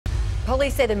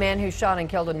Police say the man who shot and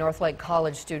killed a Northlake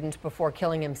College student before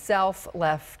killing himself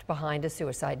left behind a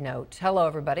suicide note. Hello,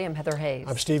 everybody. I'm Heather Hayes.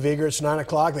 I'm Steve Eager. It's 9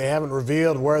 o'clock. They haven't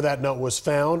revealed where that note was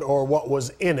found or what was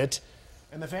in it.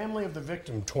 And the family of the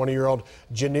victim, 20-year-old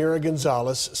Janira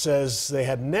Gonzalez, says they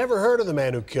had never heard of the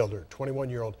man who killed her,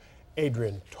 21-year-old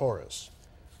Adrian Torres.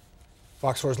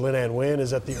 Fox 4's Lynn Ann Wynn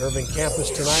is at the Irving campus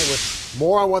tonight with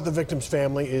more on what the victim's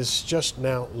family is just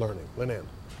now learning. Lynn Ann.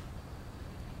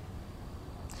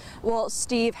 Well,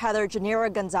 Steve, Heather,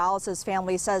 Janira Gonzalez's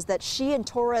family says that she and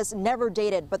Torres never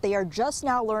dated, but they are just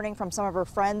now learning from some of her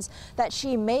friends that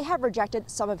she may have rejected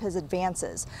some of his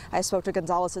advances. I spoke to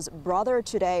Gonzalez's brother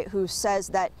today, who says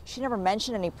that she never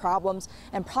mentioned any problems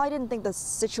and probably didn't think the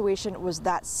situation was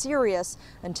that serious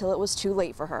until it was too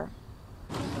late for her.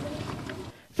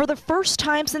 For the first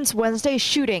time since Wednesday's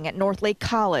shooting at Northlake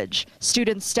College,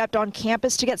 students stepped on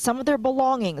campus to get some of their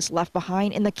belongings left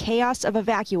behind in the chaos of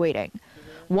evacuating.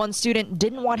 One student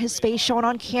didn't want his face shown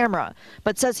on camera,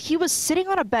 but says he was sitting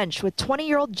on a bench with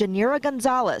 20-year-old Janira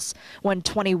Gonzalez when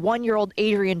 21-year-old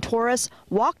Adrian Torres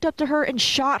walked up to her and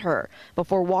shot her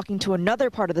before walking to another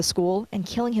part of the school and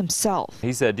killing himself.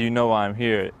 He said, "Do you know why I'm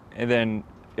here?" And then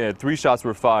 3 shots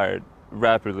were fired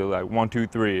rapidly, like 1, 2,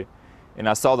 3. And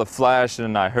I saw the flash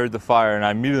and I heard the fire and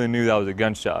I immediately knew that was a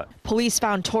gunshot. Police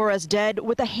found Torres dead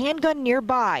with a handgun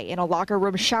nearby in a locker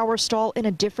room shower stall in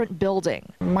a different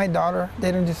building. My daughter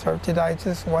didn't deserve to die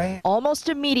this way. Almost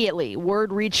immediately,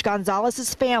 word reached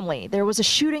Gonzalez's family there was a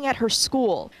shooting at her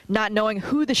school. Not knowing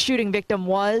who the shooting victim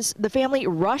was, the family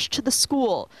rushed to the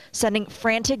school, sending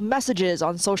frantic messages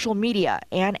on social media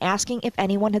and asking if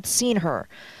anyone had seen her.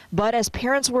 But as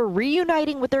parents were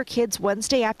reuniting with their kids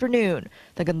Wednesday afternoon,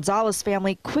 the Gonzalez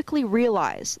family quickly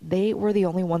realized they were the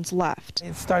only ones left.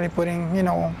 It started putting,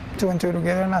 2 and 2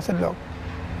 together, and I said, look,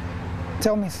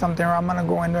 tell me something or I'm going to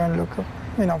go in there and look,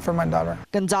 for my daughter.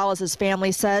 Gonzalez's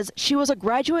family says she was a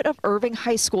graduate of Irving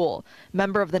High School,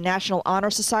 member of the National Honor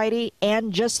Society,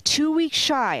 and just 2 weeks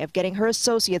shy of getting her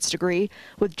associate's degree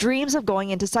with dreams of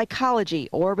going into psychology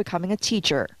or becoming a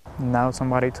teacher. Now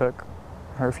somebody took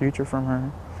her future from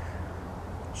her.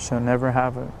 She'll never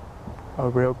have a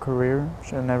real career.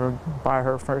 She'll never buy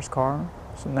her first car.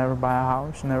 She'll never buy a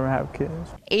house. She'll never have kids.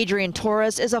 Adrian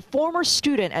Torres is a former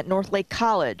student at Northlake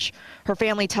College. Her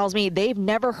family tells me they've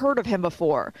never heard of him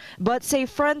before, but say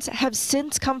friends have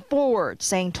since come forward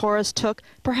saying Torres took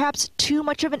perhaps too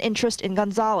much of an interest in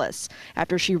Gonzalez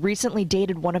after she recently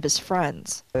dated one of his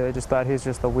friends. They just thought he's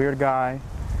just a weird guy.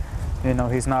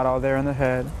 He's not all there in the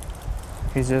head.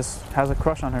 He just has a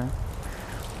crush on her.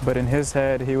 But in his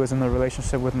head, he was in a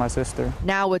relationship with my sister.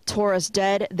 Now with Torres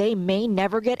dead, they may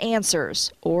never get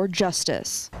answers or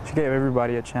justice. She gave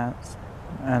everybody a chance,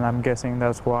 and I'm guessing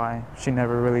that's why she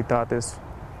never really thought this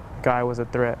guy was a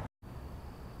threat.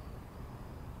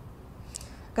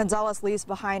 Gonzalez leaves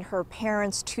behind her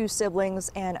parents, 2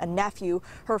 siblings, and a nephew.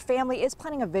 Her family is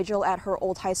planning a vigil at her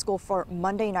old high school for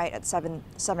Monday night at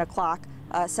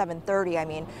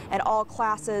 7:30, and all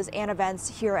classes and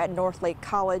events here at Northlake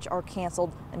College are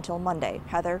canceled until Monday.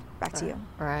 Heather, back to you.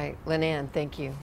 All right, Lynn Ann, thank you.